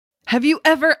Have you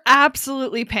ever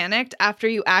absolutely panicked after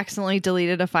you accidentally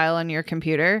deleted a file on your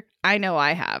computer? I know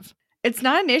I have. It's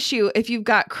not an issue if you've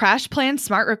got CrashPlan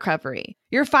Smart Recovery.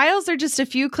 Your files are just a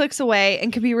few clicks away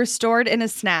and can be restored in a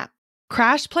snap.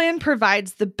 CrashPlan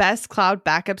provides the best cloud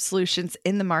backup solutions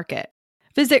in the market.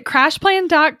 Visit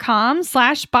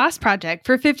crashplan.com/bossproject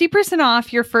for 50%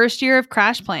 off your first year of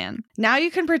CrashPlan. Now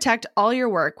you can protect all your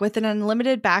work with an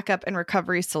unlimited backup and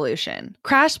recovery solution.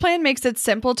 CrashPlan makes it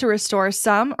simple to restore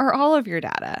some or all of your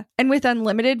data. And with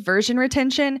unlimited version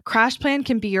retention, CrashPlan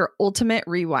can be your ultimate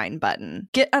rewind button.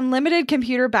 Get unlimited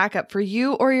computer backup for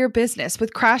you or your business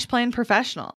with CrashPlan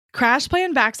Professional.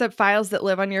 CrashPlan backs up files that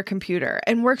live on your computer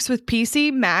and works with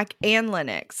PC, Mac, and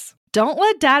Linux. Don't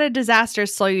let data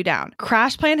disasters slow you down.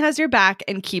 CrashPlan has your back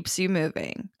and keeps you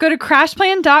moving. Go to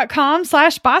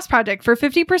crashplan.com/bossproject for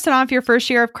 50% off your first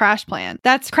year of CrashPlan.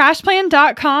 That's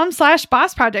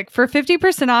crashplan.com/bossproject for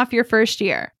 50% off your first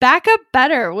year. Back up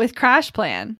better with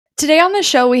CrashPlan. Today on the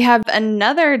show, we have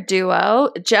another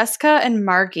duo, Jessica and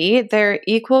Margy. They're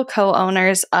equal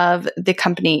co-owners of the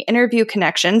company Interview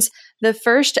Connections, the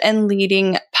first and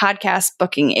leading podcast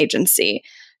booking agency.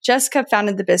 Jessica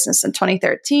founded the business in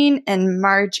 2013 and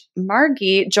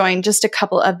Margy joined just a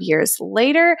couple of years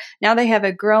later. Now they have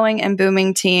a growing and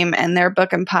booming team and they're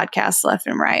booking podcasts left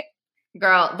and right.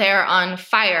 Girl, they're on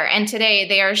fire. And today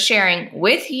they are sharing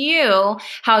with you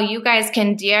how you guys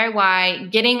can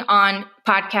DIY getting on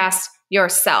podcasts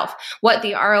yourself, what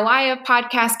the ROI of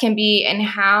podcasts can be and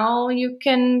how you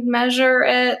can measure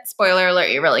it. Spoiler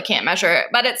alert, you really can't measure it,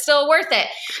 but it's still worth it.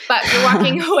 But you're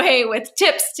walking away with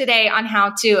tips today on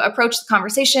how to approach the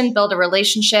conversation, build a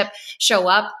relationship, show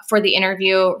up for the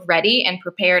interview ready and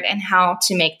prepared, and how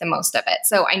to make the most of it.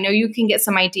 So I know you can get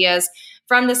some ideas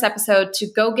from this episode to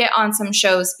go get on some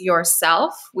shows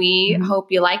yourself. We hope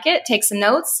you like it. Take some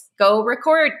notes. Go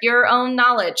record your own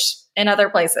knowledge in other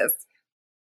places.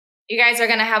 You guys are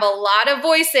going to have a lot of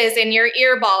voices in your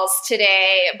earballs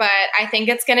today, but I think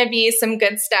it's going to be some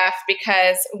good stuff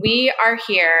because we are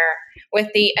here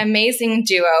with the amazing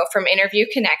duo from Interview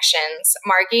Connections,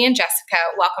 Margy and Jessica.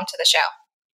 Welcome to the show.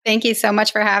 Thank you so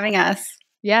much for having us.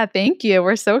 Yeah, thank you.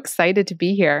 We're so excited to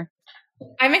be here.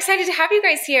 I'm excited to have you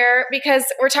guys here because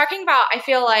we're talking about, I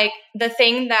feel like, the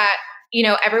thing that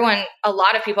everyone, a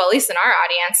lot of people, at least in our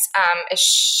audience, is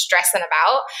stressing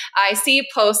about. I see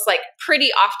posts like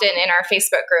pretty often in our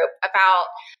Facebook group about,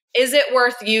 is it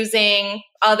worth using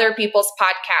other people's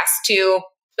podcasts to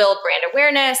build brand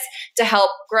awareness, to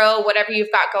help grow whatever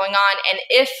you've got going on? And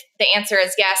if the answer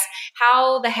is yes,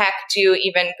 how the heck do you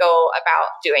even go about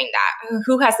doing that?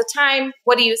 Who has the time?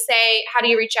 What do you say? How do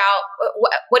you reach out?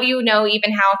 What do you know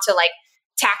even how to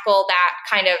tackle that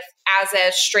kind of as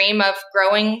a stream of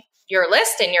growing your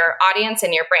list and your audience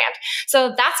and your brand?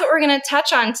 So that's what we're going to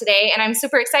touch on today. And I'm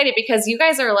super excited because you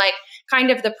guys are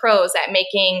kind of the pros at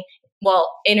making,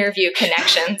 interview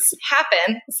connections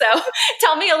happen. So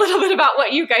tell me a little bit about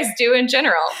what you guys do in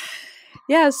general.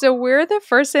 Yeah, so we're the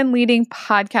first and leading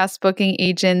podcast booking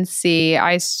agency.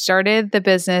 I started the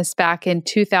business back in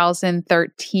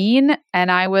 2013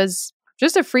 and I was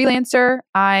just a freelancer.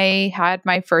 I had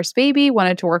my first baby,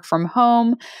 wanted to work from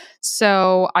home.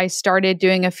 So I started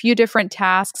doing a few different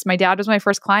tasks. My dad was my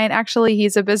first client, actually.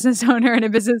 He's a business owner and a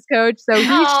business coach. So he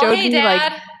showed me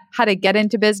how to get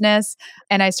into business.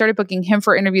 And I started booking him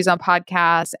for interviews on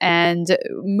podcasts and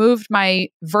moved my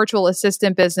virtual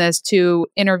assistant business to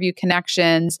Interview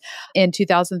Connections in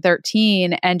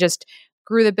 2013 and just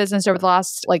grew the business over the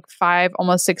last 5,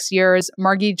 almost 6 years.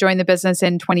 Margy joined the business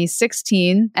in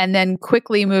 2016 and then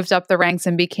quickly moved up the ranks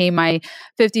and became my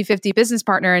 50-50 business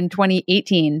partner in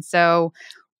 2018. So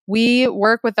we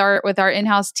work with our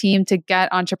in-house team to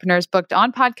get entrepreneurs booked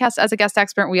on podcasts as a guest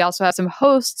expert. We also have some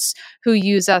hosts who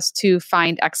use us to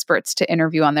find experts to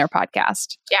interview on their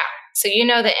podcast. Yeah. So you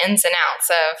know the ins and outs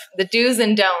of the do's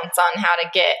and don'ts on how to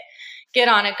get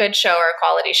on a good show or a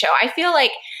quality show. I feel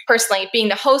like personally being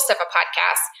the host of a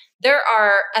podcast, there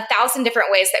are 1,000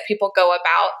 different ways that people go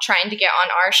about trying to get on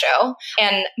our show.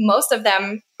 And most of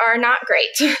them are not great.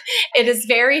 It is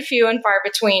very few and far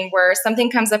between where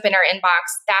something comes up in our inbox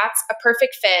that's a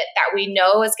perfect fit that we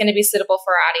know is going to be suitable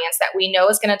for our audience, that we know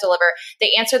is going to deliver.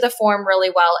 They answer the form really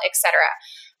well, etc.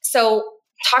 So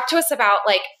talk to us about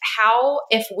how,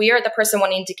 if we are the person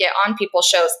wanting to get on people's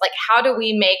shows, how do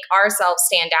we make ourselves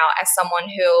stand out as someone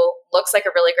who looks like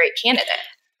a really great candidate?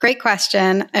 Great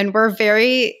question. And we're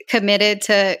very committed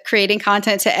to creating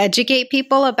content to educate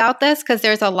people about this because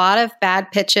there's a lot of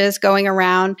bad pitches going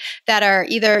around that are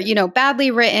either, badly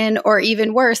written or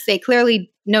even worse, they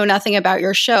clearly know nothing about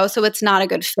your show. So it's not a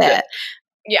good fit.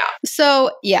 Yeah.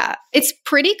 So yeah, it's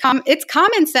pretty it's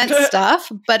common sense stuff,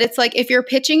 but it's like if you're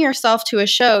pitching yourself to a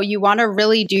show, you want to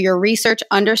really do your research,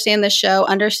 understand the show,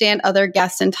 understand other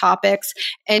guests and topics,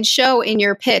 and show in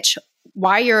your pitch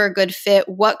why you're a good fit,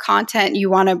 what content you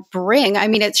want to bring. I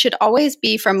mean, it should always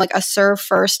be from like a serve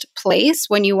first place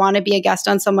when you want to be a guest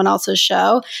on someone else's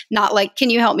show, not like, can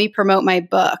you help me promote my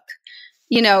book?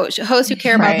 You know, hosts who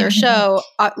care about their show,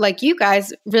 like you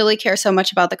guys, really care so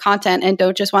much about the content and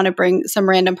don't just want to bring some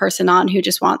random person on who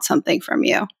just wants something from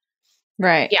you.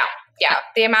 Right. Yeah. Yeah.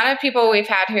 The amount of people we've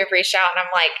had who have reached out, and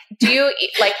I'm like,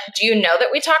 do you know that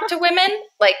we talk to women?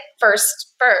 Like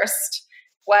first,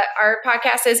 what our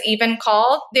podcast is even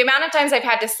called? The amount of times I've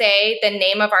had to say the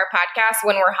name of our podcast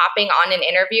when we're hopping on an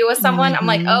interview with someone, I'm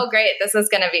like, oh, great. This is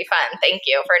going to be fun. Thank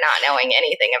you for not knowing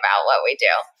anything about what we do.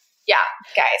 Yeah,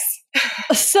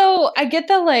 guys. So I get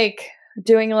the like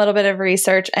doing a little bit of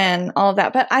research and all of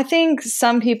that, but I think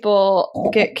some people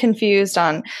get confused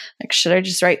on like, should I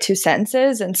just write 2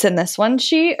 sentences and send this one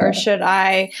sheet, or should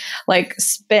I like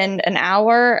spend an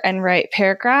hour and write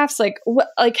paragraphs? Like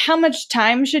how much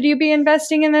time should you be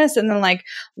investing in this? And then like,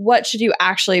 what should you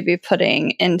actually be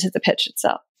putting into the pitch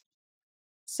itself?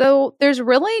 So there's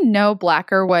really no black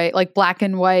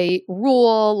and white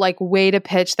rule, like way to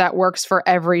pitch that works for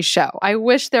every show. I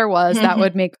wish there was. That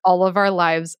would make all of our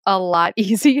lives a lot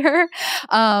easier.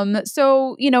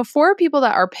 So, for people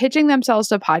that are pitching themselves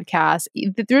to podcasts,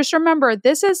 just remember,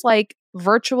 this is like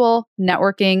virtual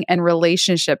networking and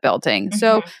relationship building.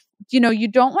 So, you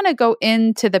don't want to go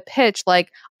into the pitch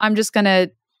like, I'm just going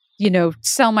to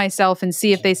sell myself and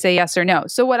see if they say yes or no.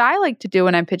 So what I like to do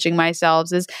when I'm pitching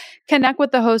myself is connect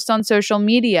with the host on social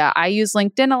media. I use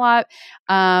LinkedIn a lot.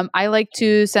 I like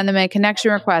to send them a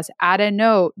connection request, add a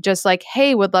note, just like,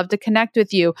 hey, would love to connect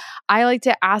with you. I like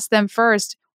to ask them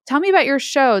first, tell me about your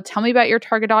show. Tell me about your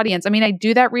target audience. I mean, I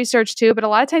do that research too, but a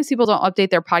lot of times people don't update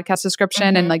their podcast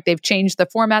description and like they've changed the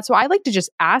format. So I like to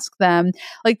just ask them,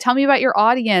 like, tell me about your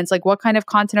audience. Like, what kind of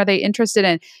content are they interested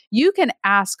in? You can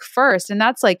ask first. And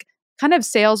that's like kind of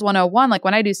sales 101. Like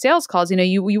when I do sales calls,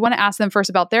 you want to ask them first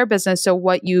about their business. So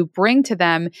what you bring to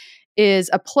them is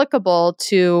applicable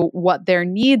to what their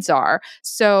needs are.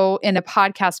 So in a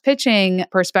podcast pitching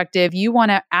perspective, you want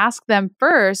to ask them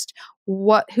first,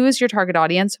 who is your target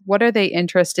audience? What are they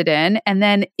interested in? And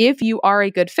then if you are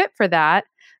a good fit for that,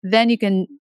 then you can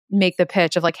make the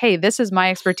pitch of like, hey, this is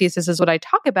my expertise. This is what I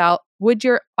talk about. Would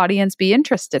your audience be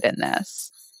interested in this?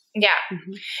 Yeah.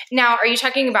 Now, are you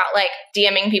talking about like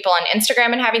DMing people on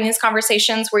Instagram and having these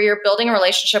conversations where you're building a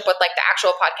relationship with like the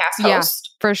actual podcast host?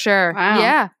 Yeah, for sure. Wow.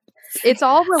 Yeah. It's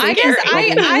all I guess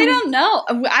I don't know.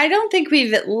 I don't think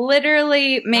we've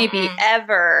literally maybe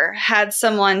ever had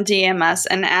someone DM us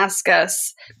and ask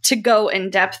us to go in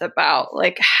depth about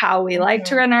like how we like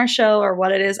to run our show or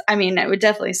what it is. I mean, it would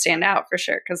definitely stand out for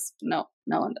sure because no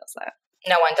one does that.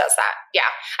 No one does that. Yeah.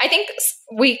 I think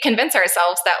we convince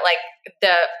ourselves that like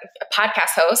the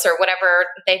podcast hosts or whatever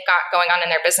they've got going on in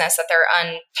their business, that they're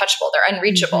untouchable, they're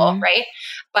unreachable, right?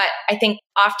 But I think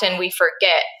often we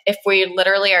forget if we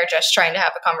literally are just trying to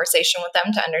have a conversation with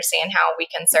them to understand how we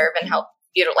can serve and help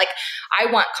you. Like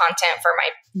I want content for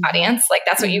my audience. Like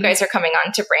that's what you guys are coming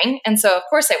on to bring. And so of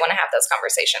course I want to have those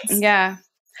conversations. Yeah.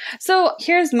 So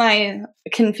here's my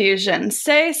confusion.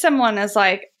 Say someone is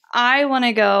like, I want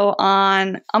to go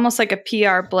on almost like a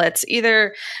PR blitz,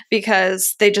 either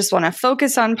because they just want to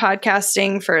focus on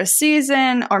podcasting for a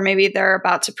season, or maybe they're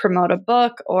about to promote a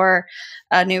book or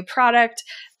a new product.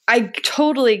 I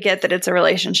totally get that it's a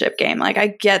relationship game. Like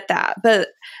I get that, but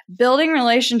building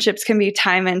relationships can be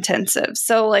time intensive.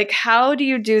 So like, how do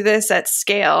you do this at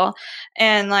scale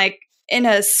and like in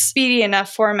a speedy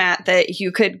enough format that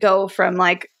you could go from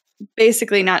like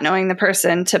basically not knowing the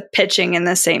person to pitching in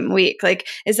the same week? Like,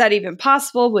 is that even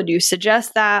possible? Would you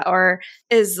suggest that? Or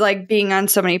is like being on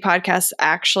so many podcasts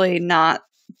actually not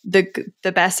the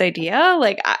best idea?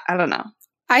 Like, I don't know.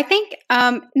 I think,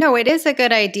 no, it is a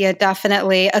good idea,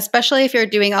 definitely, especially if you're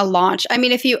doing a launch. I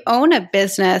mean, if you own a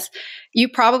business, you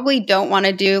probably don't want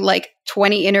to do like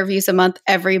 20 interviews a month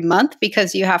every month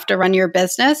because you have to run your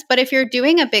business. But if you're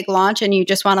doing a big launch and you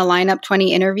just want to line up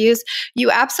 20 interviews,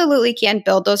 you absolutely can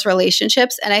build those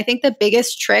relationships. And I think the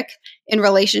biggest trick in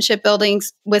relationship building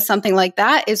with something like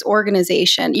that is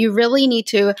organization. You really need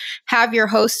to have your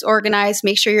hosts organized,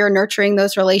 make sure you're nurturing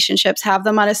those relationships, have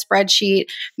them on a spreadsheet,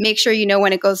 make sure you know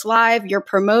when it goes live, you're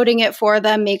promoting it for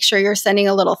them, make sure you're sending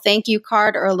a little thank you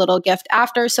card or a little gift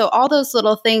after. So all those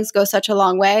little things go such a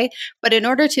long way. But in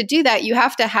order to do that, you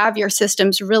have to have your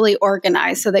systems really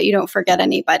organized so that you don't forget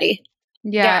anybody.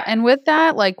 Yeah. And with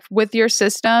that, like with your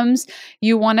systems,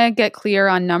 you want to get clear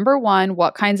on number one,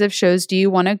 what kinds of shows do you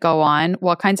want to go on?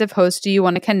 What kinds of hosts do you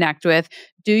want to connect with?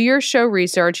 Do your show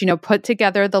research, put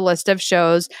together the list of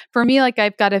shows. For me, like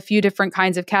I've got a few different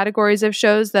kinds of categories of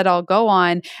shows that I'll go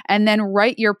on, and then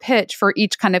write your pitch for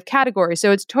each kind of category.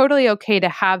 So it's totally okay to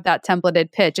have that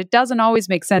templated pitch. It doesn't always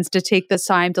make sense to take this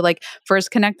time to like first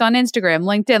connect on Instagram,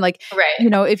 LinkedIn, like,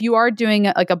 if you are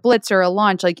doing like a blitz or a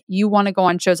launch, like you want to go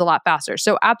on shows a lot faster.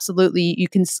 So absolutely, you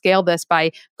can scale this by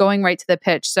going right to the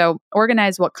pitch. So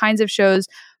organize what kinds of shows,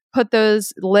 put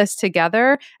those lists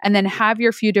together, and then have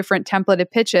your few different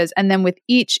templated pitches. And then with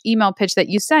each email pitch that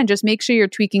you send, just make sure you're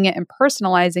tweaking it and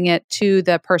personalizing it to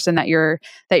the person that you're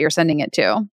sending it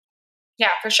to. Yeah,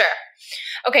 for sure.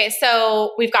 Okay,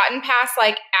 so we've gotten past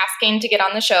like asking to get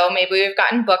on the show. Maybe we've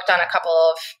gotten booked on a couple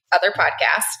of other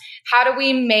podcasts. How do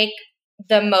we make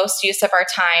the most use of our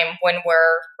time when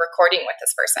we're recording with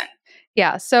this person?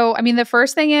 Yeah. So, I mean, the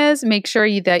first thing is make sure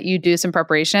that you do some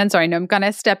preparation. So I know I'm kind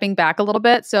of stepping back a little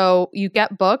bit. So you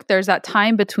get booked. There's that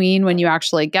time between when you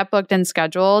actually get booked and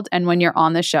scheduled and when you're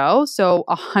on the show. So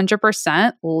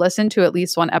 100% listen to at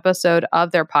least one episode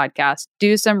of their podcast,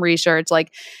 do some research,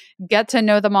 like get to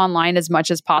know them online as much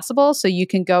as possible so you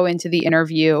can go into the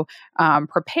interview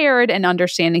prepared and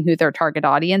understanding who their target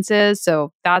audience is.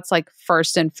 So that's like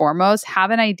first and foremost,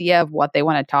 have an idea of what they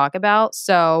want to talk about.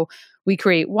 So we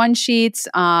create one sheets,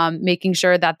 making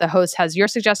sure that the host has your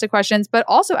suggested questions, but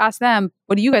also ask them,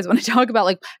 what do you guys want to talk about?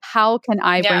 Like, how can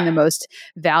I bring the most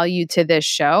value to this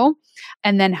show?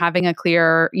 And then having a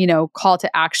clear, call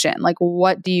to action. Like,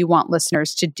 what do you want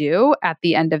listeners to do at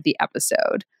the end of the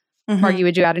episode? Mm-hmm. Margy,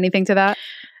 would you add anything to that?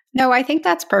 No, I think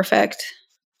that's perfect.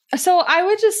 So I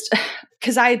would just,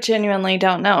 because I genuinely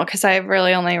don't know, because I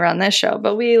really only run this show,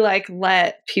 but we like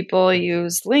let people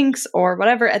use links or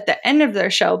whatever at the end of their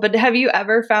show. But have you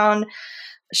ever found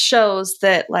shows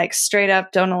that like straight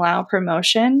up don't allow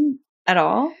promotion at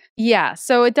all? Yeah.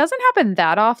 So it doesn't happen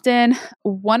that often.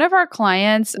 One of our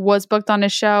clients was booked on a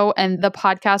show and the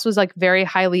podcast was like very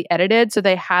highly edited. So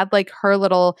they had like her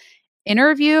little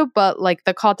interview, but like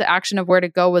the call to action of where to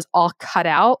go was all cut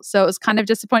out. So it was kind of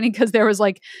disappointing because there was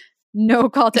like no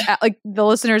call to like the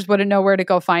listeners wouldn't know where to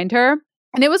go find her.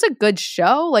 And it was a good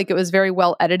show. Like it was very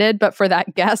well edited, but for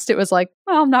that guest, it was like,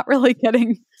 well, I'm not really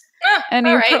getting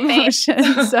any promotion.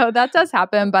 So that does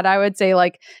happen. But I would say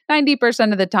like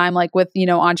 90% of the time, like with,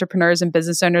 entrepreneurs and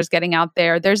business owners getting out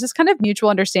there, there's this kind of mutual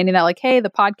understanding that like, hey,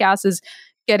 the podcast is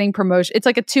getting promotion. It's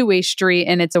like a two-way street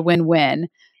and it's a win-win.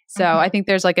 So I think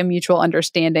there's like a mutual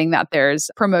understanding that there's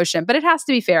promotion, but it has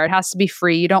to be fair. It has to be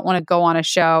free. You don't want to go on a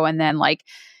show and then like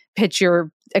pitch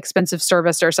your expensive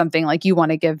service or something. Like you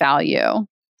want to give value.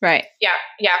 Right.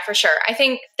 Yeah, for sure. I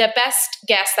think the best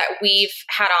guests that we've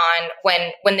had on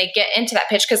when they get into that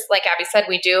pitch, because like Abby said,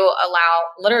 we do allow,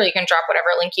 literally you can drop whatever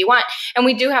link you want. And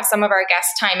we do have some of our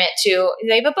guests time it to,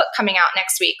 they have a book coming out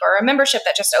next week or a membership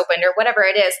that just opened or whatever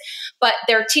it is, but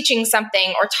they're teaching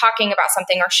something or talking about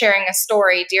something or sharing a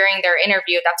story during their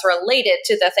interview that's related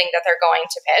to the thing that they're going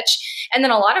to pitch. And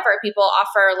then a lot of our people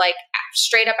offer like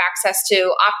straight up access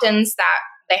to opt-ins that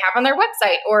they have on their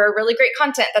website or really great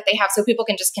content that they have so people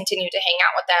can just continue to hang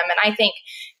out with them. And I think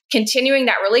continuing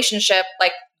that relationship,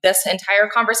 like this entire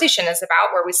conversation is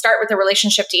about, where we start with a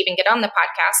relationship to even get on the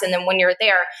podcast. And then when you're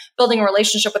there, building a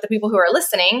relationship with the people who are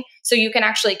listening so you can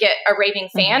actually get a raving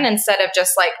fan instead of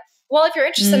just like, well, if you're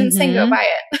interested in this thing, go buy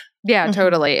it. Yeah,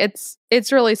 totally. It's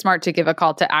really smart to give a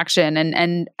call to action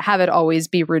and have it always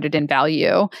be rooted in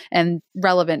value and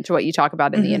relevant to what you talk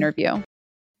about in the interview.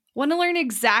 Want to learn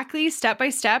exactly step by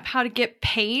step how to get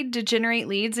paid to generate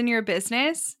leads in your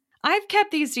business? I've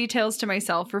kept these details to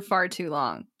myself for far too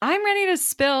long. I'm ready to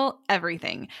spill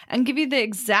everything and give you the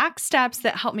exact steps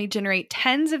that help me generate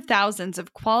tens of thousands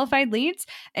of qualified leads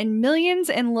and millions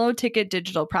in low-ticket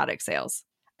digital product sales.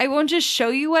 I won't just show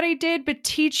you what I did, but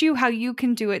teach you how you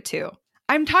can do it too.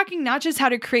 I'm talking not just how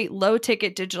to create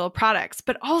low-ticket digital products,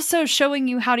 but also showing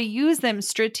you how to use them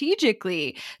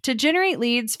strategically to generate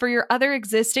leads for your other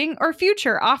existing or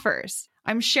future offers.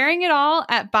 I'm sharing it all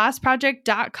at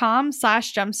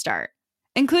bossproject.com/jumpstart,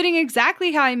 including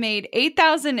exactly how I made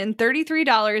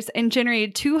 $8,033 and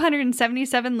generated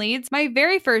 277 leads my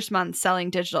very first month selling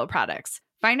digital products.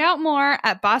 Find out more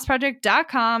at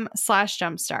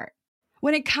bossproject.com/jumpstart.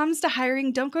 When it comes to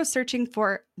hiring, don't go searching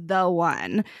for the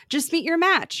one. Just meet your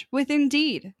match with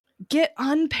Indeed. Get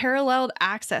unparalleled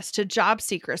access to job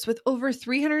seekers with over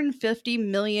 350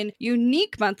 million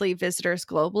unique monthly visitors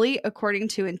globally, according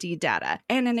to Indeed data,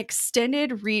 and an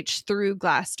extended reach through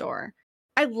Glassdoor.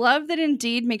 I love that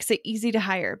Indeed makes it easy to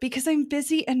hire because I'm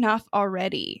busy enough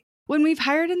already. When we've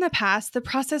hired in the past, the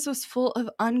process was full of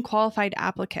unqualified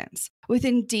applicants. With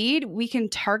Indeed, we can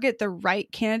target the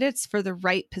right candidates for the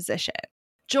right position.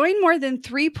 Join more than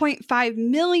 3.5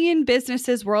 million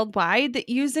businesses worldwide that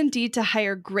use Indeed to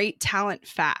hire great talent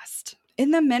fast.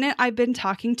 In the minute I've been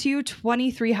talking to you,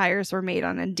 23 hires were made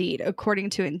on Indeed,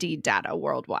 according to Indeed data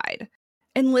worldwide.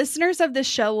 And listeners of this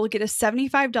show will get a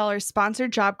 $75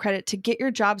 sponsored job credit to get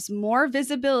your jobs more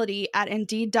visibility at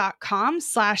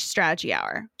Indeed.com/Strategy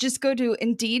Hour. Just go to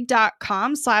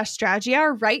Indeed.com/Strategy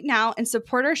Hour right now and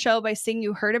support our show by saying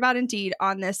you heard about Indeed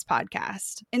on this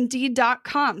podcast.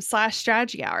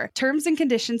 Indeed.com/Strategy Hour. Terms and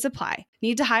conditions apply.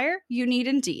 Need to hire? You need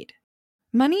Indeed.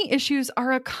 Money issues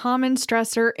are a common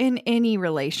stressor in any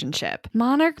relationship.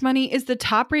 Monarch Money is the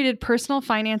top-rated personal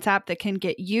finance app that can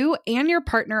get you and your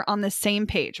partner on the same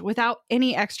page without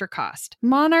any extra cost.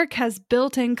 Monarch has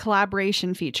built-in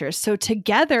collaboration features, so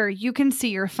together you can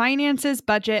see your finances,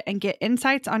 budget, and get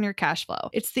insights on your cash flow.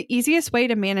 It's the easiest way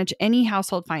to manage any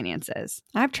household finances.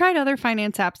 I've tried other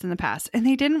finance apps in the past, and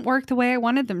they didn't work the way I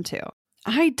wanted them to.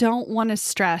 I don't want to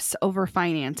stress over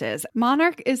finances.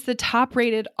 Monarch is the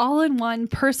top-rated all-in-one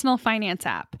personal finance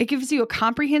app. It gives you a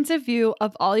comprehensive view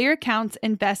of all your accounts,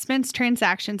 investments,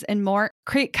 transactions, and more.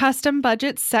 Create custom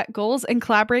budgets, set goals, and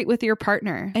collaborate with your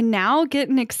partner. And now get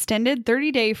an extended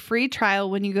 30-day free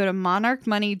trial when you go to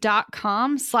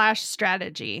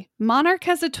monarchmoney.com/strategy. Monarch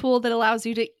has a tool that allows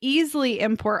you to easily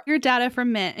import your data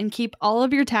from Mint and keep all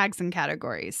of your tags and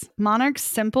categories. Monarch's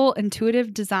simple,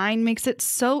 intuitive design makes it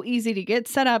so easy to get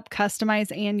set up,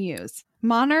 customize, and use.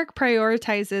 Monarch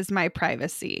prioritizes my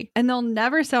privacy, and they'll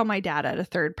never sell my data to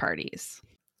third parties.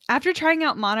 After trying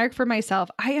out Monarch for myself,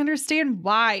 I understand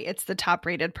why it's the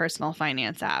top-rated personal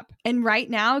finance app. And right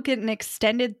now, get an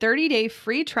extended 30-day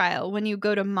free trial when you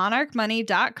go to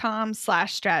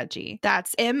monarchmoney.com/strategy.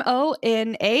 That's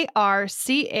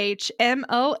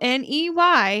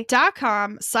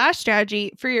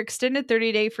monarchmoney.com/strategy for your extended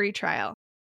 30-day free trial.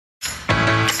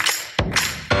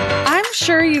 I'm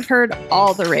sure you've heard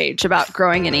all the rage about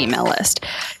growing an email list.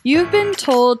 You've been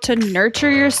told to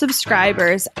nurture your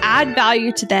subscribers, add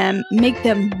value to them, make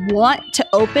them want to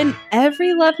open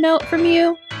every love note from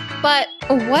you. But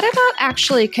what about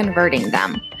actually converting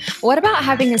them? What about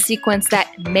having a sequence that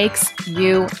makes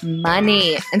you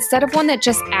money instead of one that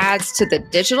just adds to the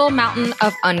digital mountain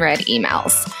of unread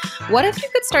emails? What if you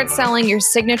could start selling your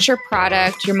signature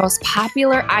product, your most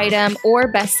popular item, or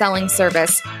best-selling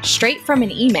service straight from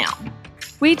an email?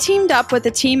 We teamed up with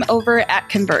a team over at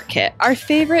ConvertKit, our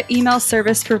favorite email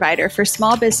service provider for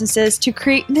small businesses, to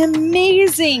create an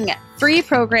amazing free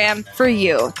program for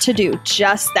you to do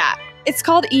just that. It's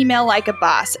called Email Like a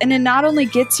Boss, and it not only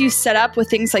gets you set up with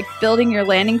things like building your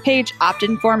landing page,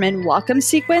 opt-in form, and welcome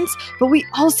sequence, but we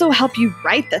also help you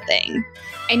write the thing.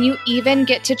 And you even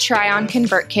get to try on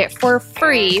ConvertKit for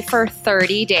free for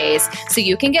 30 days so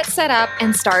you can get set up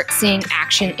and start seeing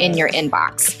action in your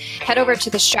inbox. Head over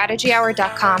to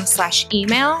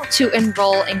thestrategyhour.com/email to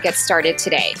enroll and get started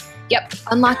today. Yep,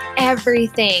 unlock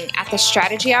everything at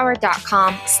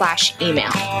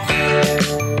thestrategyhour.com/email.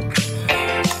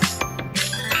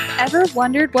 Ever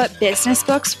wondered what business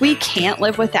books we can't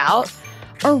live without?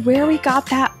 Or where we got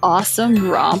that awesome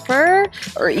romper?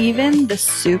 Or even the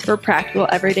super practical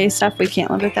everyday stuff we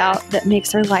can't live without that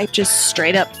makes our life just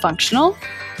straight up functional?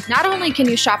 Not only can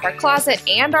you shop our closet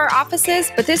and our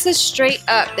offices, but this is straight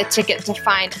up the ticket to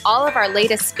find all of our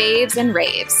latest faves and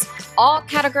raves, all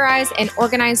categorized and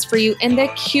organized for you in the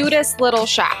cutest little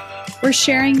shop. We're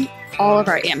sharing all of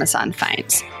our Amazon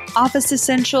finds, office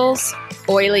essentials,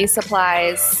 oily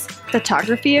supplies,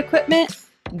 photography equipment,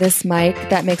 this mic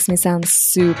that makes me sound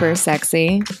super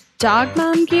sexy, dog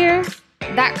mom gear,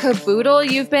 that caboodle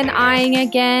you've been eyeing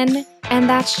again, and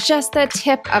that's just the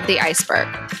tip of the iceberg.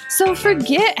 So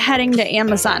forget heading to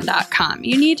Amazon.com.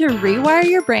 You need to rewire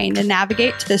your brain to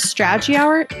navigate to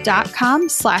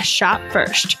thestrategyhour.com/shop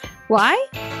first. Why?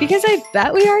 Because I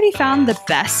bet we already found the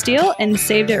best deal and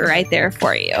saved it right there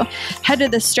for you. Head to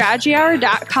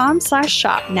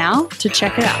thestrategyhour.com/shop now to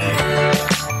check it out.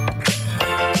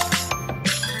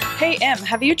 Hey, Em,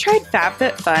 have you tried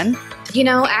FabFitFun? You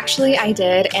know, actually I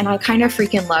did, and I kind of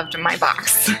freaking loved my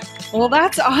box. Well,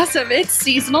 that's awesome. It's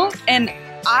seasonal, and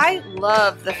I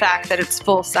love the fact that it's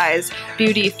full-size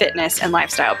beauty, fitness, and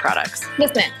lifestyle products.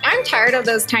 Listen, I'm tired of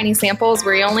those tiny samples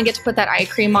where you only get to put that eye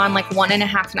cream on like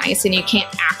 1.5 nights and you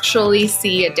can't actually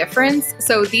see a difference.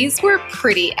 So these were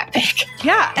pretty epic.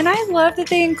 Yeah, and I love that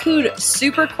they include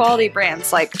super quality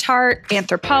brands like Tarte,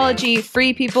 Anthropologie,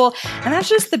 Free People, and that's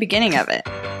just the beginning of it.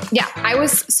 Yeah, I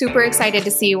was super excited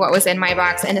to see what was in my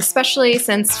box, and especially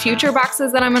since future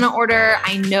boxes that I'm going to order,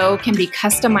 I know can be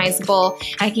customizable.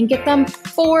 I can get them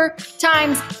 4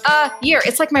 times a year.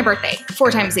 It's like my birthday,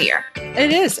 4 times a year.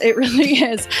 It is. It really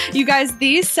is. You guys,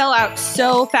 these sell out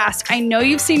so fast. I know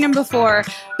you've seen them before,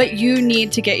 but you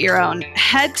need to get your own.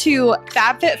 Head to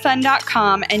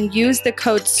fabfitfun.com and use the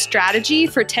code STRATEGY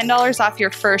for $10 off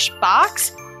your first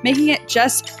box, making it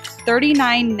just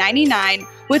 $39.99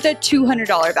 with a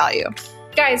 $200 value.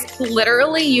 Guys,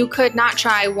 literally, you could not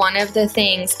try one of the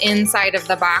things inside of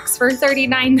the box for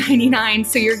 $39.99.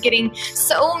 So you're getting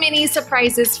so many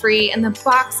surprises free, and the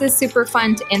box is super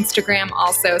fun to Instagram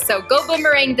also. So go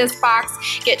boomerang this box.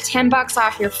 Get $10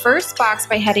 off your first box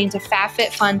by heading to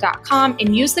fabfitfun.com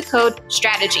and use the code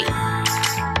STRATEGY.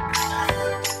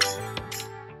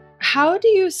 How do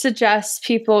you suggest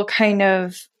people kind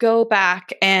of go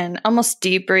back and almost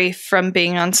debrief from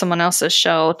being on someone else's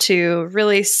show to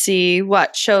really see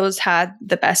what shows had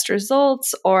the best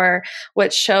results or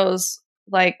what shows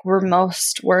like were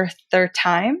most worth their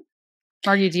time?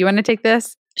 Margy, do you want to take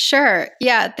this? Sure.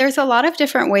 Yeah, there's a lot of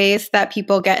different ways that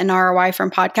people get an ROI from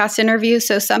podcast interviews.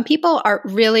 So some people are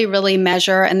really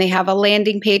measure, and they have a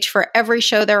landing page for every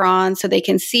show they're on so they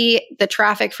can see the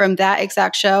traffic from that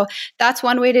exact show. That's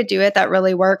one way to do it that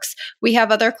really works. We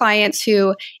have other clients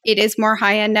who it is more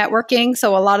high-end networking.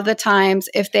 So a lot of the times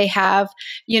if they have,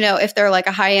 if they're like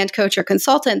a high-end coach or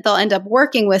consultant, they'll end up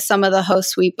working with some of the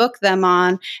hosts we book them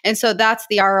on. And so that's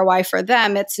the ROI for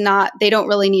them. It's not, they don't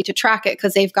really need to track it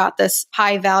because they've got this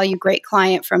high value, great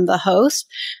client from the host.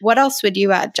 What else would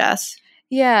you add, Jess?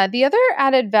 Yeah, the other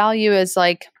added value is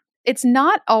like, it's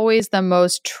not always the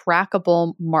most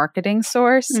trackable marketing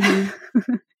source.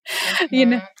 Mm-hmm. You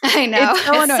know, I know.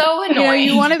 It's so annoying.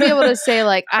 You want to be able to say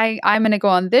like, I'm going to go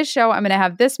on this show. I'm going to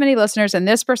have this many listeners and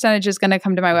this percentage is going to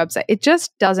come to my website. It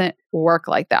just doesn't work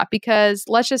like that, because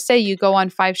let's just say you go on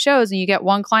 5 shows and you get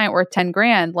one client worth 10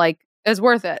 grand, like is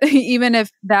worth it. Even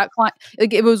if that client,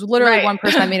 like it was literally Right. one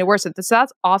person that made it worth it. So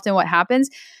that's often what happens.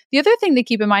 The other thing to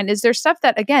keep in mind is there's stuff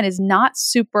that, again, is not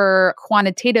super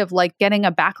quantitative, like getting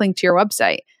a backlink to your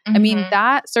website. I mean,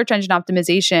 that search engine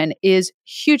optimization is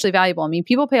hugely valuable. I mean,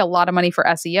 people pay a lot of money for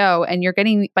SEO, and you're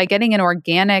getting an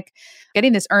organic,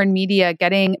 getting this earned media,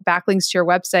 getting backlinks to your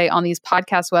website on these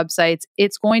podcast websites,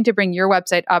 it's going to bring your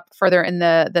website up further in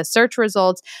the search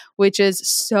results, which is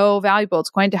so valuable.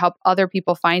 It's going to help other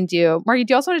people find you. Margy,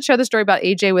 do you also want to share the story about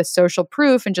AJ with social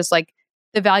proof and just like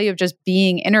the value of just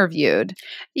being interviewed?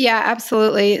 Yeah,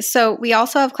 absolutely. So we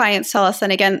also have clients tell us, and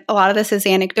again, a lot of this is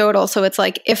anecdotal. So it's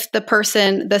like if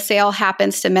the sale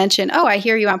happens to mention, oh, I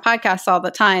hear you on podcasts all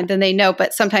the time, then they know,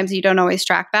 but sometimes you don't always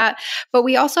track that. But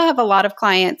we also have a lot of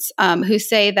clients who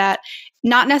say that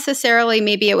not necessarily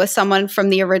maybe it was someone from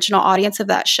the original audience of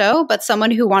that show, but someone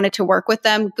who wanted to work with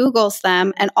them, Googles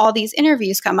them, and all these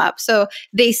interviews come up. So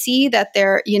they see that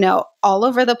they're, all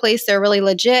over the place. They're really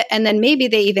legit. And then maybe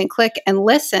they even click and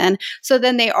listen. So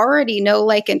then they already know,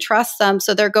 like, and trust them.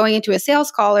 So they're going into a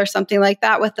sales call or something like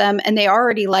that with them, and they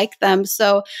already like them.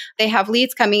 So they have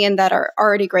leads coming in that are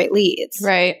already great leads.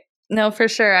 Right. No, for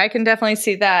sure. I can definitely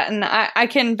see that. And I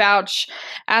can vouch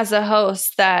as a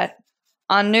host that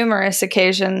on numerous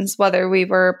occasions, whether we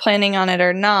were planning on it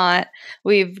or not,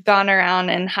 we've gone around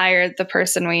and hired the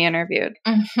person we interviewed.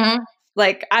 Mm-hmm.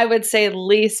 Like, I would say at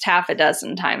least half a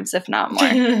dozen times, if not more.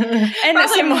 And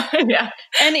Probably more, yeah.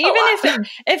 And even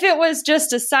if it was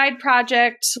just a side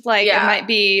project, like it might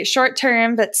be short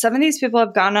term, but some of these people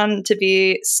have gone on to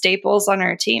be staples on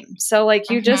our team. So like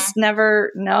you just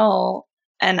never know.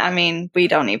 And I mean, we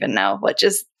don't even know, which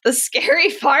is the scary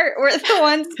part. We're the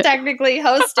ones technically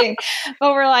hosting,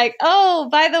 but we're like, oh,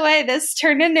 by the way, this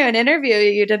turned into an interview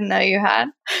you didn't know you had.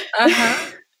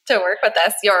 To work with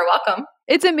us, you're welcome.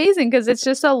 It's amazing because it's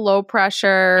just a low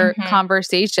pressure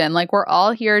conversation. Like we're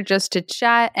all here just to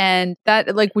chat, and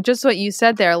that, like, just what you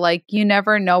said there, like you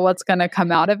never know what's going to come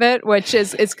out of it, which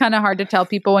is, it's kind of hard to tell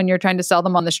people when you're trying to sell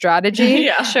them on the strategy.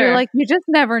 Yeah, sure. You're like, you just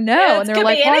never know. Yeah, and they're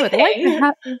like,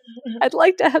 well, I'd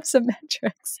like to have some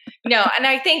metrics. No, and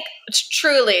I think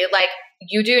truly, like,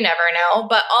 you do never know,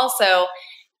 but also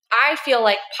I feel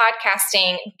like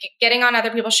podcasting, getting on other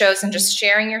people's shows and just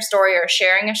sharing your story or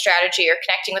sharing a strategy or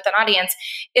connecting with an audience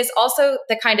is also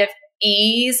the kind of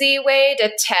easy way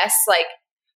to test, like,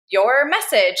 your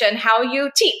message and how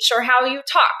you teach or how you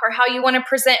talk or how you want to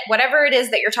present whatever it is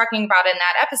that you're talking about in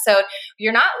that episode.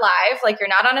 You're not live, like you're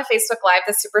not on a Facebook Live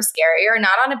that's super scary, or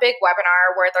not on a big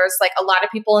webinar where there's like a lot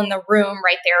of people in the room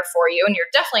right there for you. And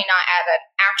you're definitely not at an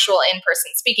actual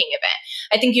in-person speaking event.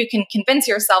 I think you can convince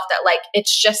yourself that like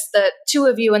it's just the 2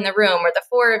 of you in the room or the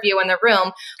 4 of you in the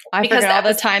room. I forget all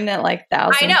the time that like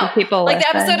thousands of people like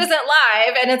listen. The episode isn't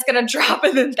live and it's going to drop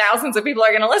and then thousands of people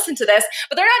are going to listen to this,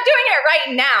 but they're not doing it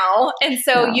right now. And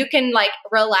so you can like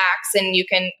relax and you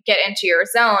can get into your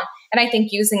zone. And I think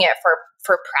using it for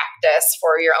practice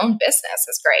for your own business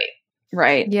is great.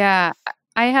 Right. Yeah.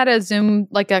 I had a Zoom,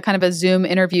 like a kind of a Zoom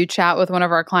interview chat with one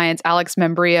of our clients, Alex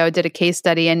Membrio, did a case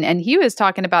study. And he was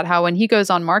talking about how when he goes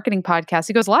on marketing podcasts,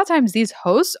 he goes, a lot of times these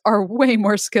hosts are way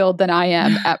more skilled than I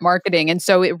am at marketing. And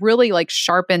so it really like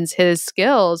sharpens his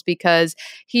skills because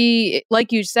he,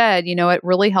 like you said, you know, it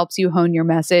really helps you hone your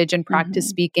message and practice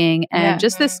speaking. And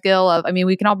just the skill of, I mean,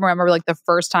 we can all remember like the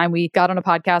first time we got on a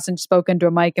podcast and spoke into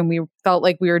a mic and we felt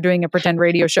like we were doing a pretend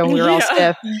radio show and we were all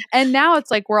stiff. And now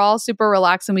it's like, we're all super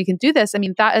relaxed and we can do this. I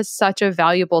mean, that is such a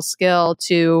valuable skill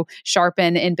to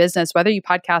sharpen in business, whether you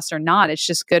podcast or not. It's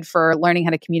just good for learning how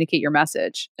to communicate your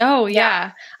message. Oh,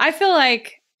 yeah. I feel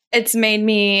like it's made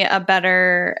me a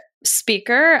better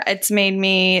speaker. It's made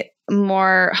me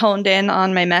more honed in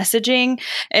on my messaging.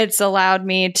 It's allowed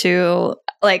me to,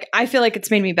 like, I feel like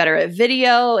it's made me better at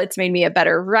video. It's made me a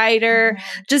better writer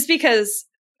just because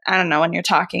I don't know, when you're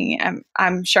talking,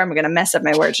 I'm sure I'm going to mess up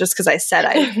my words just because I said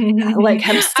I like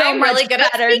am so I'm much really good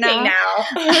better at speaking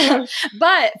now.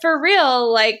 But for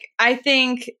real, like I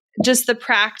think just the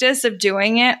practice of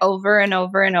doing it over and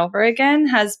over and over again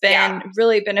has been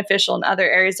really beneficial in other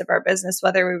areas of our business,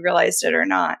 whether we realized it or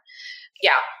not.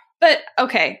 Yeah. But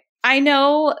okay, I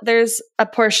know there's a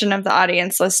portion of the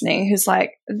audience listening who's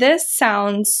like, this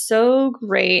sounds so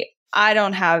great. I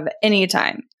don't have any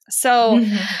time. So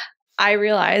I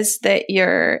realized that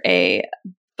you're a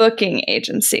booking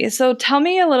agency. So tell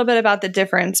me a little bit about the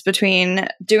difference between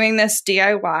doing this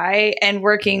DIY and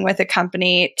working with a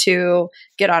company to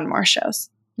get on more shows.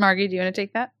 Margy, do you want to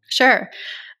take that? Sure.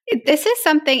 This is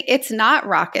something, it's not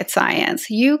rocket science.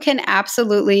 You can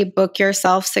absolutely book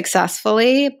yourself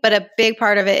successfully, but a big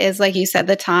part of it is, like you said,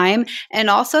 the time and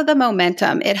also the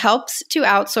momentum. It helps to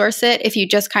outsource it if you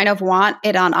just kind of want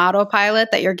it on autopilot,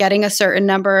 that you're getting a certain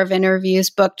number of interviews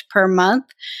booked per month.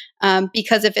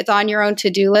 Because if it's on your own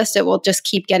to-do list, it will just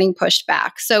keep getting pushed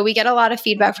back. So we get a lot of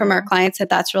feedback from our clients that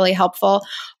that's really helpful.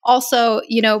 Also,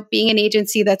 you know, being an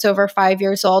agency that's over 5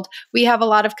 years old, we have a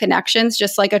lot of connections,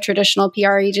 just like a traditional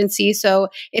PR agency. So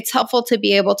it's helpful to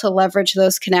be able to leverage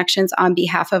those connections on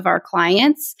behalf of our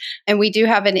clients. And we do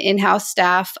have an in-house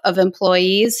staff of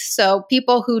employees. So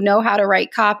people who know how to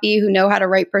write copy, who know how to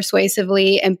write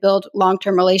persuasively and build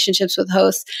long-term relationships with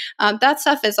hosts. That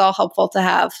stuff is all helpful to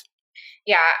have.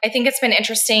 Yeah, I think it's been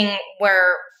interesting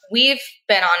where we've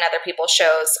been on other people's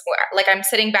shows where, like, I'm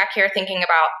sitting back here thinking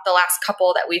about the last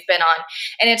couple that we've been on.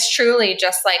 And it's truly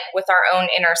just like with our own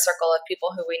inner circle of people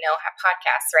who we know have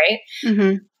podcasts, right?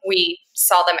 Mm-hmm. We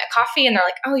saw them at coffee and they're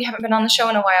like, oh, you haven't been on the show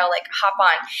in a while, like hop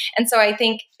on. And so I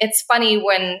think it's funny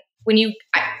when you,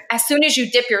 as soon as you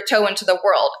dip your toe into the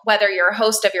world, whether you're a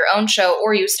host of your own show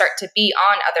or you start to be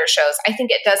on other shows, I think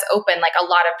it does open like a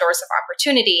lot of doors of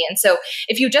opportunity. And so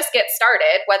if you just get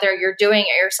started, whether you're doing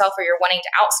it yourself or you're wanting to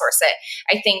outsource it,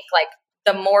 I think like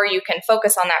the more you can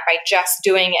focus on that by just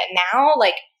doing it now,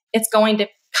 like it's going to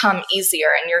come easier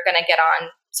and you're going to get on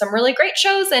some really great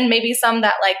shows and maybe some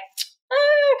that like,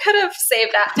 could have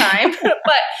saved that time.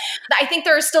 But I think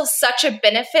there is still such a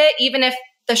benefit, even if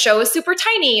the show is super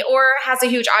tiny or has a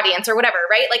huge audience or whatever,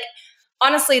 right? Like,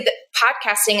 honestly, the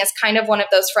podcasting is kind of one of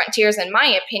those frontiers, in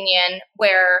my opinion,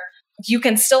 where you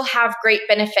can still have great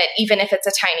benefit, even if it's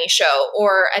a tiny show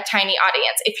or a tiny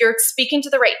audience. If you're speaking to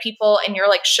the right people and you're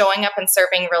like showing up and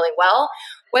serving really well,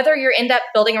 whether you end up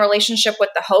building a relationship with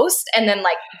the host and then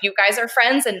like you guys are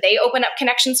friends and they open up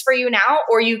connections for you now,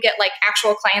 or you get like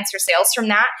actual clients or sales from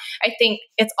that, I think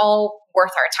it's all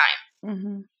worth our time.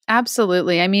 Mm-hmm.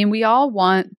 Absolutely. I mean, we all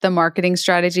want the marketing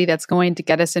strategy that's going to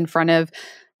get us in front of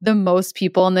the most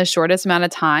people in the shortest amount of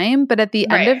time. But at the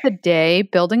end of the day,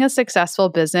 building a successful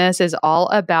business is all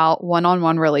about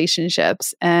one-on-one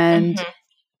relationships. And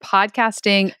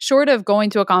podcasting, short of going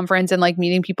to a conference and like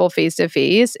meeting people face to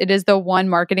face, it is the one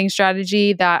marketing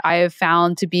strategy that I have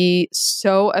found to be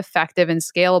so effective and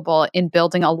scalable in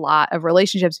building a lot of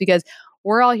relationships, because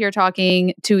we're all here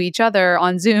talking to each other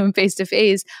on Zoom face to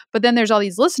face, but then there's all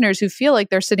these listeners who feel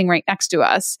like they're sitting right next to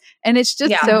us. And it's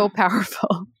just so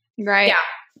powerful. Right. Yeah,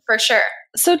 for sure.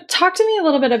 So talk to me a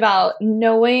little bit about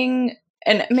knowing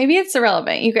and maybe it's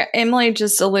irrelevant. Emily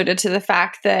just alluded to the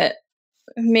fact that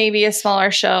maybe a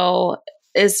smaller show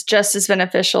is just as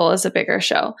beneficial as a bigger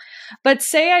show. But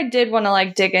say I did want to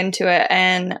like dig into it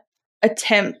and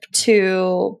attempt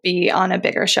to be on a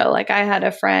bigger show. Like I had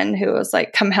a friend who was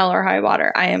like, come hell or high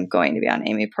water, I am going to be on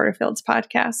Amy Porterfield's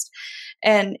podcast.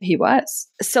 And he was.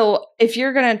 So if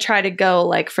you're going to try to go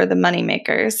like for the money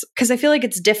makers, because I feel like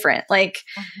it's different. Like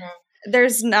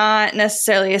there's not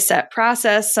necessarily a set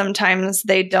process. Sometimes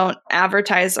they don't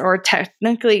advertise or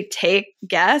technically take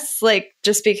guests, like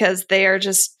just because they are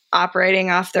just operating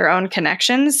off their own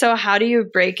connections. So how do you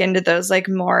break into those like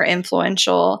more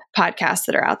influential podcasts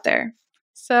that are out there?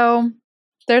 So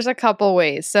there's a couple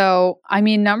ways. So, I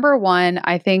mean, number one,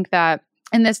 I think that,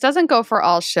 and this doesn't go for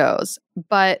all shows,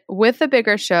 but with the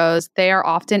bigger shows, they are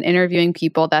often interviewing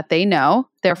people that they know,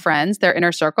 their friends, their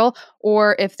inner circle,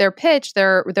 or if they're pitched,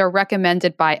 they're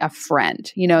recommended by a friend,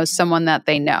 someone that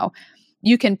they know.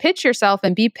 You can pitch yourself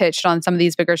and be pitched on some of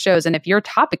these bigger shows. And if your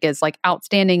topic is like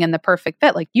outstanding and the perfect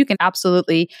fit, like you can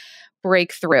absolutely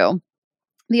break through.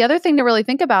 The other thing to really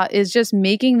think about is just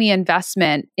making the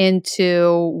investment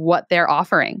into what they're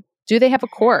offering. Do they have a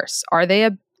course? Are they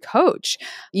a coach?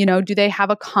 Do they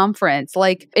have a conference?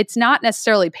 Like it's not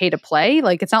necessarily pay to play.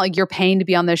 Like it's not like you're paying to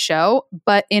be on the show,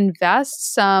 but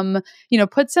invest some,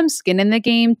 put some skin in the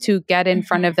game to get in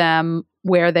front of them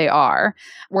where they are.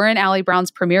 We're in Allie Brown's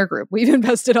premier group. We've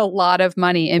invested a lot of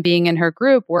money in being in her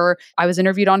group where I was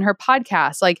interviewed on her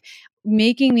podcast. Like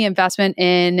making the investment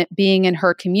in being in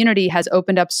her community has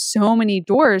opened up so many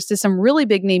doors to some really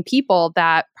big name people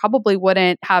that probably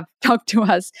wouldn't have talked to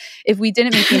us if we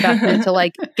didn't make the investment to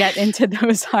like get into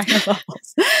those higher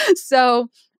levels. So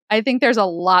I think there's a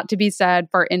lot to be said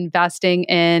for investing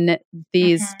in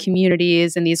these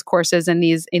communities and these courses and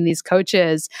these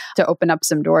coaches to open up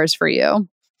some doors for you.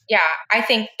 Yeah, I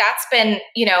think that's been,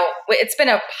 it's been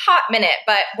a hot minute,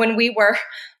 but when we were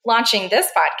launching this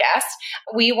podcast,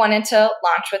 we wanted to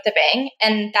launch with a bang.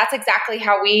 And that's exactly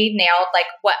how we nailed like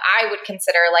what I would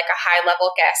consider like a high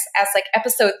level guest as like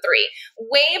episode 3,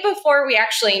 way before we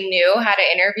actually knew how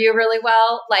to interview really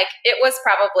well. Like it was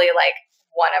probably like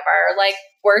one of our like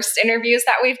worst interviews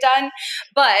that we've done,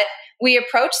 but we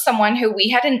approached someone who we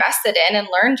had invested in and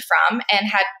learned from and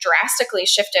had drastically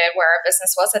shifted where our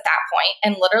business was at that point,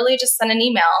 and literally just sent an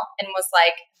email and was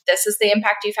like, this is the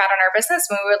impact you've had on our business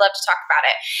and we would love to talk about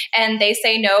it. And they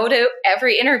say no to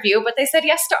every interview, but they said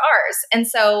yes to ours. And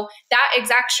so that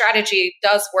exact strategy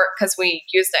does work because we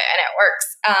used it and it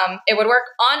works. It would work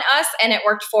on us and it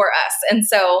worked for us. And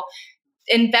so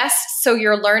invest so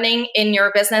you're learning in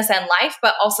your business and life,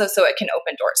 but also so it can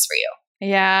open doors for you.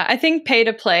 Yeah, I think pay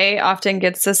to play often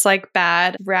gets this like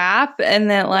bad rap, and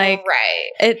that like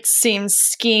it seems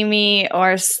schemy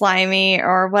or slimy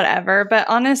or whatever. But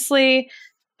honestly,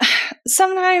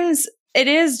 sometimes it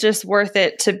is just worth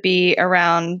it to be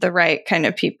around the right kind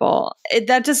of people.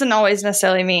 That doesn't always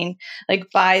necessarily mean like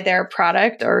buy their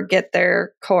product or get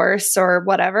their course or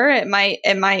whatever. It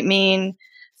might mean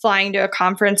flying to a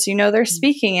conference they're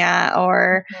speaking at,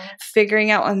 or figuring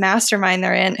out what mastermind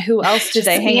they're in. Who else do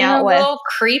they hang out with? A little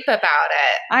creep about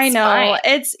it. I know. Fine.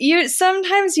 It's you.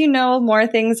 Sometimes more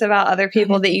things about other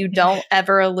people that you don't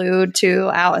ever allude to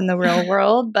out in the real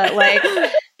world. But like,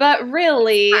 but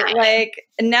really, like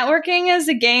networking is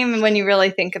a game when you really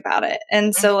think about it.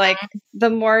 And so like the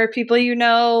more people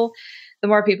the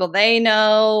more people they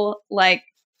know, like,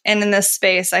 and in this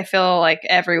space, I feel like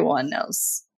everyone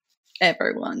knows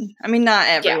everyone. I mean, not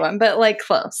everyone, but like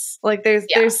close. Like there's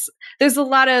a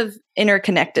lot of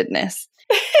interconnectedness.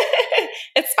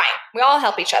 It's fine. We all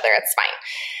help each other. It's fine.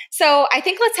 So I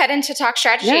think let's head into talk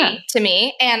strategy to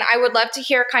me. And I would love to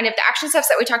hear kind of the action steps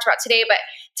that we talked about today, but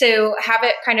to have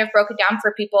it kind of broken down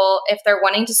for people if they're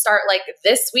wanting to start like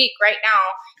this week right now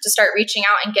to start reaching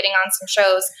out and getting on some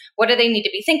shows. What do they need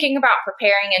to be thinking about,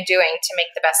 preparing, and doing to make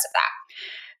the best of that?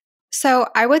 So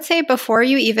I would say before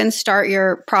you even start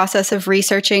your process of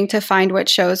researching to find what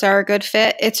shows are a good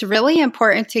fit, it's really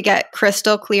important to get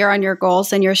crystal clear on your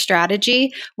goals and your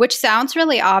strategy, which sounds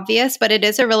really obvious, but it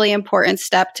is a really important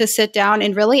step to sit down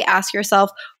and really ask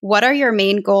yourself, what are your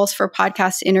main goals for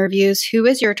podcast interviews? Who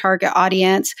is your target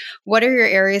audience? What are your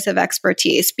areas of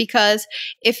expertise? Because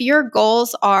if your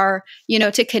goals are,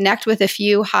 to connect with a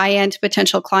few high-end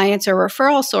potential clients or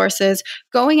referral sources,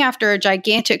 going after a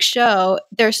gigantic show,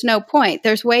 there's no point.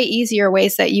 There's way easier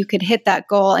ways that you could hit that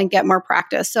goal and get more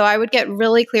practice. So I would get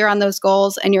really clear on those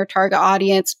goals and your target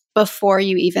audience before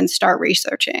you even start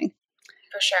researching.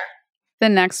 For sure. The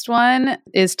next one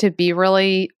is to be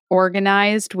really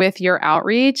organized with your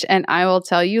outreach. And I will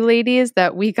tell you, ladies,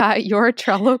 that we got your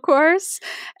Trello course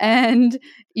and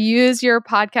use your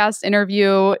podcast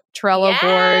interview Trello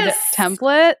board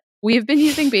template. We've been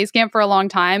using Basecamp for a long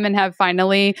time and have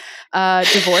finally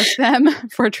divorced them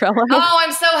for Trello. Oh,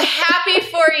 I'm so happy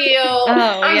for you.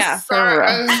 Oh, yeah.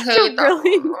 Sorry.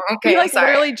 We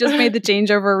literally just made the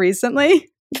changeover recently.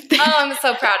 Oh, I'm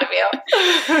so proud of you.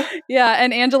 Yeah.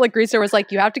 And Angela Greaser was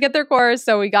like, you have to get their course.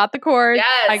 So we got the course.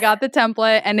 Yes. I got the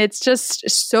template. And it's just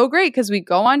so great because we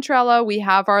go on Trello. We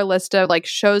have our list of like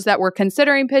shows that we're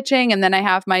considering pitching. And then I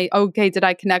have my, okay, did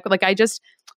I connect? Like I just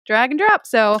drag and drop.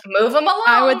 So move them along.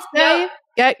 I would say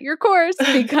get your course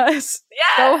because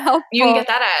so helpful. You can get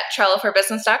that at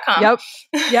trelloforbusiness.com.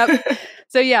 Yep.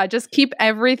 So yeah, just keep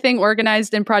everything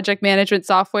organized in project management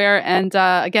software. And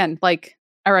again, like,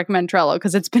 I recommend Trello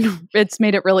because it's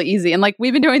made it really easy. And like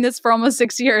we've been doing this for almost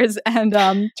 6 years and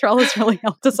Trello's really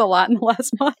helped us a lot in the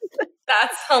last month.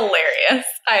 That's hilarious.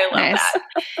 I love that.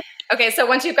 Okay. So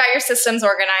once you've got your systems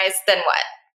organized, then what?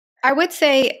 I would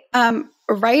say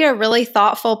write a really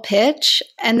thoughtful pitch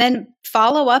and then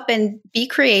follow up and be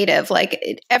creative. Like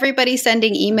everybody's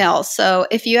sending emails. So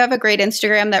if you have a great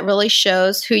Instagram that really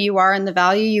shows who you are and the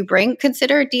value you bring,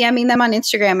 consider DMing them on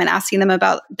Instagram and asking them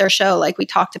about their show like we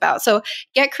talked about. So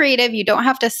get creative. You don't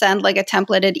have to send like a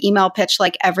templated email pitch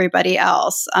like everybody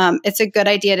else. It's a good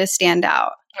idea to stand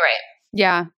out. Right.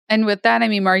 Yeah. And with that, I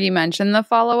mean, Margy mentioned the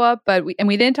follow-up, but we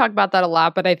didn't talk about that a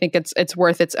lot, but I think it's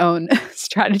worth its own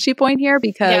strategy point here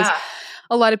because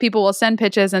a lot of people will send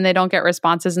pitches and they don't get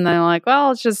responses and they're like,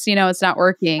 well, it's just, it's not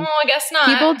working. Oh, I guess not.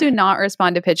 People do not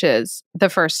respond to pitches the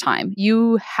first time.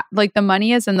 Like the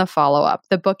money is in the follow-up.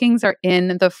 The bookings are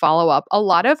in the follow-up. A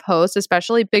lot of hosts,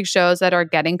 especially big shows that are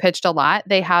getting pitched a lot,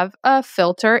 they have a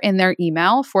filter in their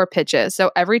email for pitches.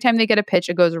 So every time they get a pitch,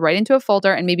 it goes right into a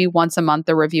folder and maybe once a month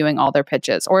they're reviewing all their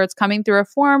pitches or it's coming through a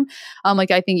form.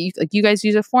 Like I think you guys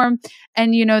use a form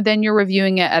and, then you're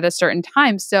reviewing it at a certain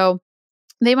time. So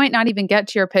they might not even get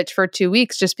to your pitch for 2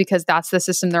 weeks just because that's the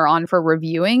system they're on for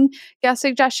reviewing guest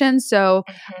suggestions. So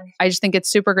I just think it's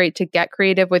super great to get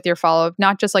creative with your follow-up,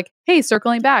 not just like, hey,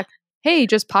 circling back. Hey,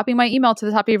 just popping my email to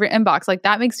the top of your inbox. Like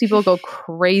that makes people go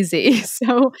crazy.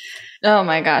 So, oh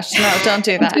my gosh, no, don't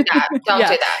do that. Don't do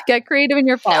that. Get creative in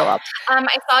your follow-up. I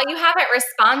saw you haven't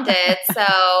responded. So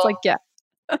it's like,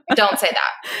 don't say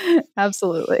that.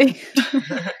 Absolutely.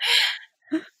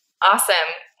 Awesome.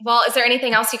 Well, is there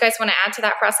anything else you guys want to add to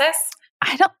that process?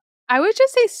 I would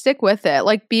just say stick with it.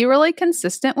 Like be really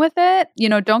consistent with it.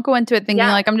 Don't go into it thinking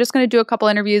like, I'm just going to do a couple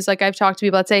interviews. Like I've talked to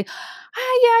people that say,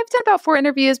 I've done about 4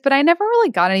 interviews, but I never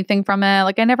really got anything from it.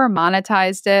 Like I never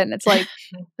monetized it. And it's like,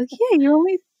 you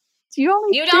only did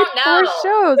don't know. 4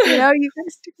 shows, you guys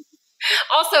do.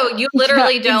 Also, you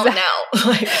literally don't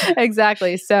know.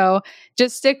 Exactly. So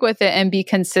just stick with it and be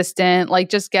consistent. Like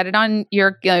just get it on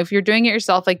your, if you're doing it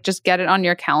yourself, like just get it on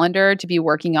your calendar to be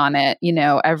working on it,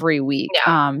 every week,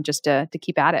 just to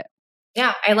keep at it.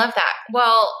 Yeah, I love that.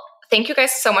 Well, thank you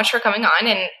guys so much for coming on.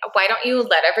 And why don't you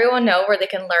let everyone know where they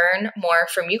can learn more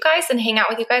from you guys and hang out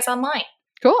with you guys online?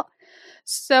 Cool.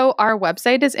 So our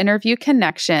website is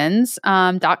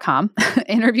interviewconnections.com,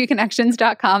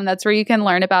 interviewconnections.com. That's where you can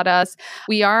learn about us.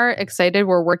 We are excited.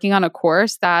 We're working on a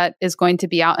course that is going to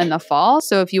be out in the fall.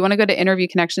 So if you want to go to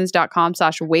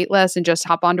interviewconnections.com/waitlist and just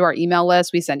hop onto our email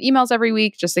list, we send emails every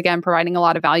week, just again, providing a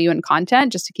lot of value and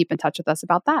content just to keep in touch with us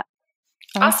about that.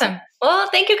 Awesome. Well,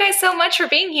 thank you guys so much for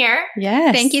being here.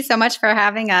 Yes. Thank you so much for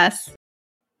having us.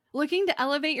 Looking to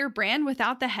elevate your brand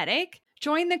without the headache?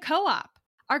 Join the Co-op,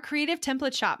 our creative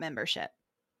template shop membership.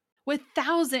 With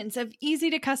thousands of easy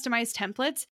to customize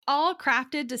templates, all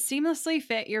crafted to seamlessly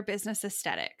fit your business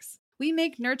aesthetics, we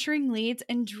make nurturing leads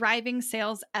and driving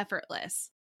sales effortless.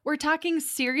 We're talking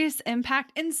serious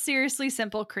impact and seriously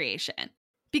simple creation.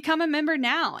 Become a member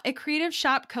now at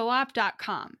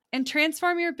creativeshopcoop.com and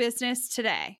transform your business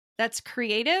today. That's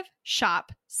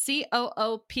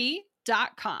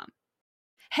creativeshopcoop.com.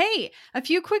 Hey, a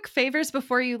few quick favors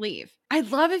before you leave.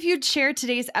 I'd love if you'd share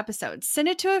today's episode, send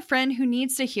it to a friend who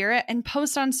needs to hear it, and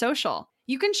post on social.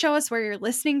 You can show us where you're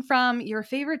listening from, your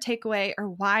favorite takeaway, or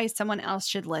why someone else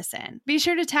should listen. Be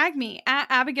sure to tag me at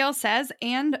Abigail Says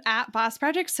and at Boss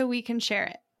Project so we can share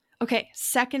it. Okay,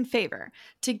 second favor,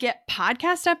 to get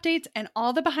podcast updates and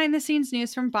all the behind the scenes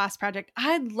news from Boss Project,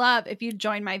 I'd love if you'd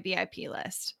join my VIP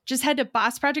list. Just head to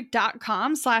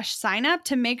bossproject.com/sign up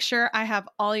to make sure I have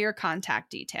all your contact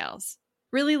details.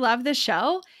 Really love the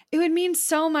show? It would mean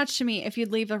so much to me if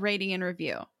you'd leave a rating and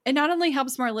review. It not only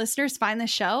helps more listeners find the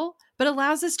show, but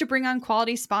allows us to bring on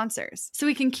quality sponsors so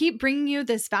we can keep bringing you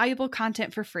this valuable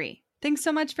content for free. Thanks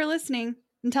so much for listening.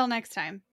 Until next time.